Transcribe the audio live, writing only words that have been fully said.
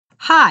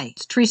Hi,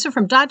 it's Teresa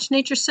from Dodge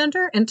Nature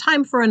Center, and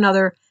time for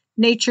another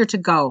Nature to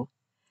Go.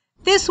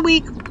 This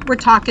week, we're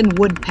talking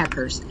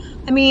woodpeckers.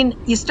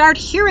 You start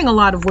hearing a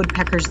lot of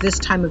woodpeckers this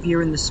time of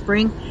year in the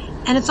spring,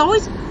 and it's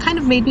always kind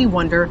of made me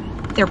wonder,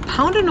 they're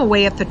pounding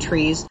away at the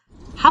trees.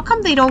 How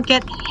come they don't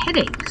get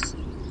headaches?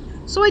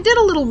 So I did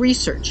a little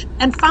research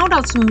and found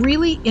out some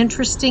really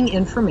interesting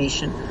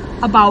information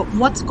about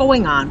what's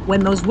going on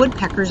when those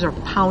woodpeckers are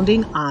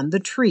pounding on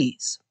the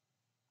trees.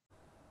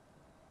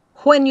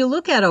 When you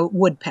look at a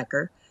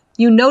woodpecker,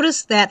 you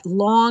notice that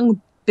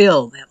long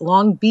bill, that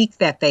long beak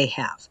that they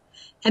have.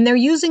 And they're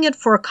using it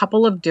for a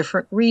couple of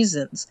different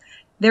reasons.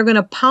 They're going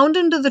to pound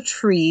into the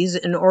trees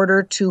in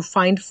order to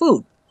find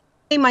food.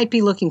 They might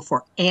be looking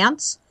for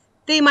ants.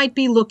 They might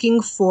be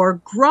looking for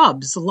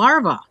grubs,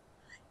 larvae.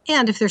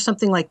 And if there's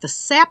something like the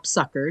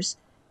sapsuckers,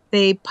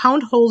 they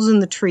pound holes in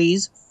the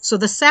trees so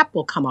the sap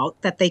will come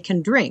out that they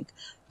can drink.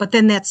 But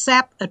then that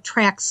sap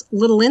attracts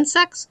little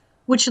insects,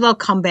 which they'll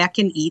come back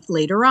and eat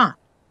later on.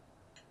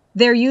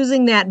 They're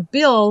using that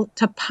bill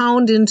to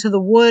pound into the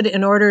wood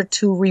in order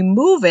to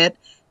remove it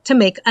to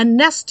make a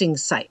nesting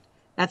site.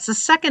 That's the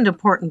second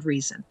important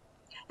reason.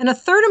 And a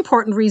third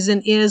important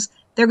reason is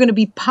they're going to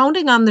be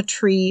pounding on the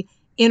tree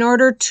in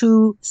order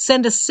to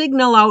send a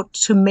signal out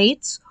to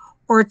mates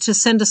or to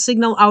send a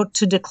signal out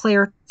to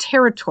declare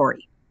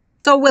territory.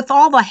 So with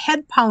all the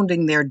head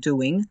pounding they're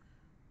doing,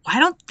 why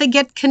don't they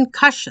get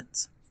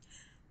concussions?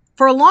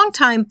 For a long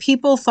time,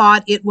 people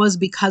thought it was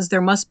because there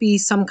must be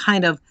some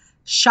kind of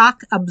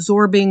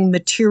shock-absorbing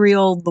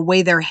material the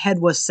way their head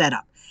was set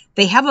up.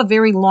 They have a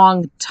very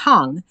long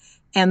tongue,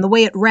 and the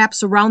way it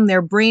wraps around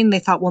their brain, they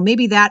thought, well,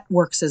 maybe that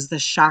works as the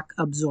shock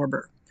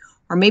absorber.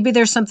 Or maybe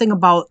there's something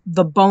about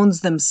the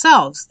bones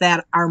themselves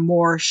that are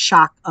more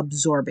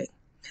shock-absorbing.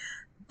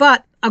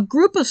 But a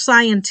group of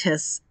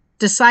scientists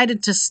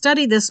decided to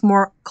study this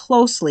more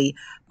closely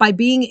by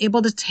being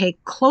able to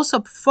take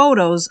close-up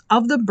photos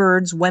of the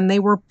birds when they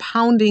were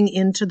pounding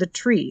into the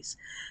trees.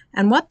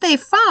 And what they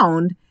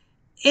found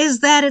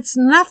is that it's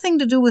nothing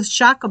to do with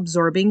shock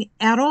absorbing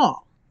at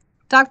all.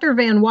 Dr.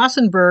 Van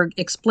Wassenberg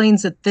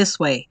explains it this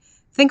way.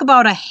 Think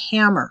about a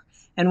hammer.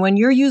 And when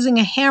you're using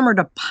a hammer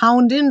to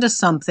pound into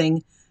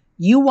something,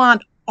 you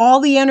want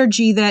all the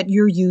energy that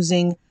you're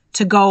using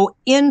to go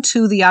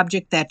into the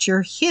object that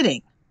you're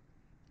hitting.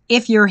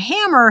 If your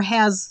hammer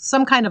has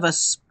some kind of a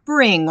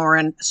spring or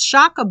a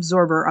shock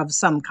absorber of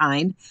some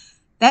kind,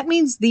 that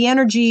means the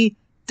energy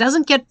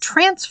doesn't get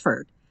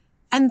transferred.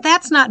 And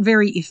that's not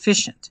very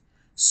efficient.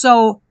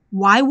 So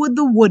why would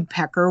the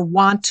woodpecker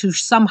want to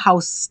somehow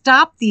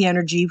stop the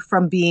energy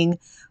from being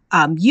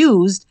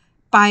used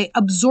by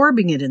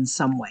absorbing it in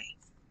some way?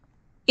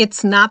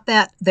 It's not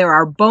that there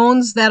are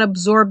bones that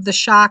absorb the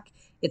shock.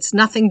 It's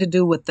nothing to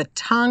do with the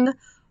tongue.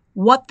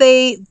 What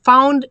they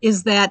found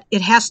is that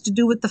it has to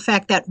do with the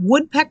fact that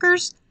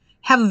woodpeckers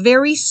have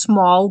very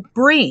small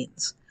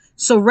brains.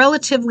 So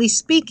relatively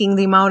speaking,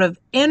 the amount of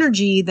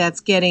energy that's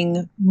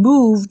getting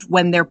moved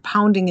when they're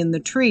pounding in the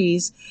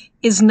trees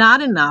is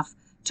not enough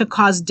to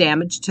cause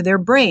damage to their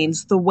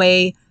brains the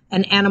way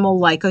an animal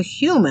like a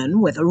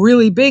human with a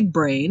really big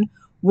brain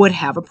would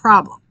have a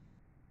problem.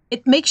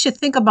 It makes you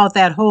think about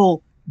that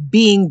whole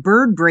being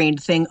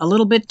bird-brained thing a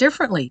little bit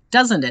differently,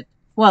 doesn't it?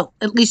 Well,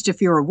 at least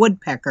if you're a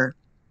woodpecker.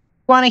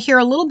 Want to hear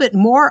a little bit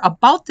more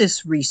about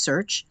this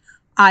research,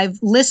 I've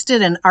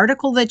listed an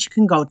article that you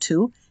can go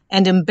to,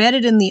 and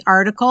embedded in the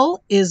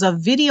article is a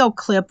video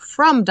clip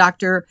from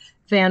Dr.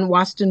 Van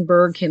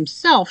Wassenberg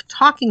himself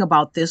talking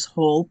about this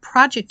whole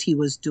project he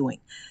was doing.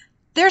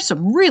 There's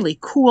some really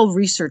cool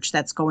research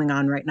that's going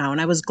on right now,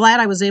 and I was glad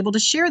I was able to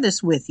share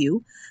this with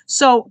you.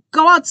 So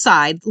go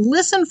outside,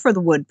 listen for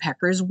the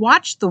woodpeckers,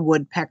 watch the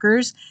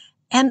woodpeckers,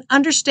 and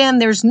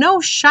understand there's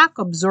no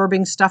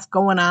shock-absorbing stuff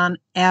going on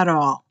at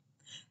all.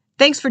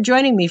 Thanks for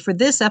joining me for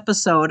this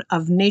episode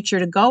of Nature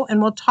to Go,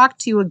 and we'll talk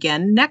to you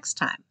again next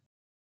time.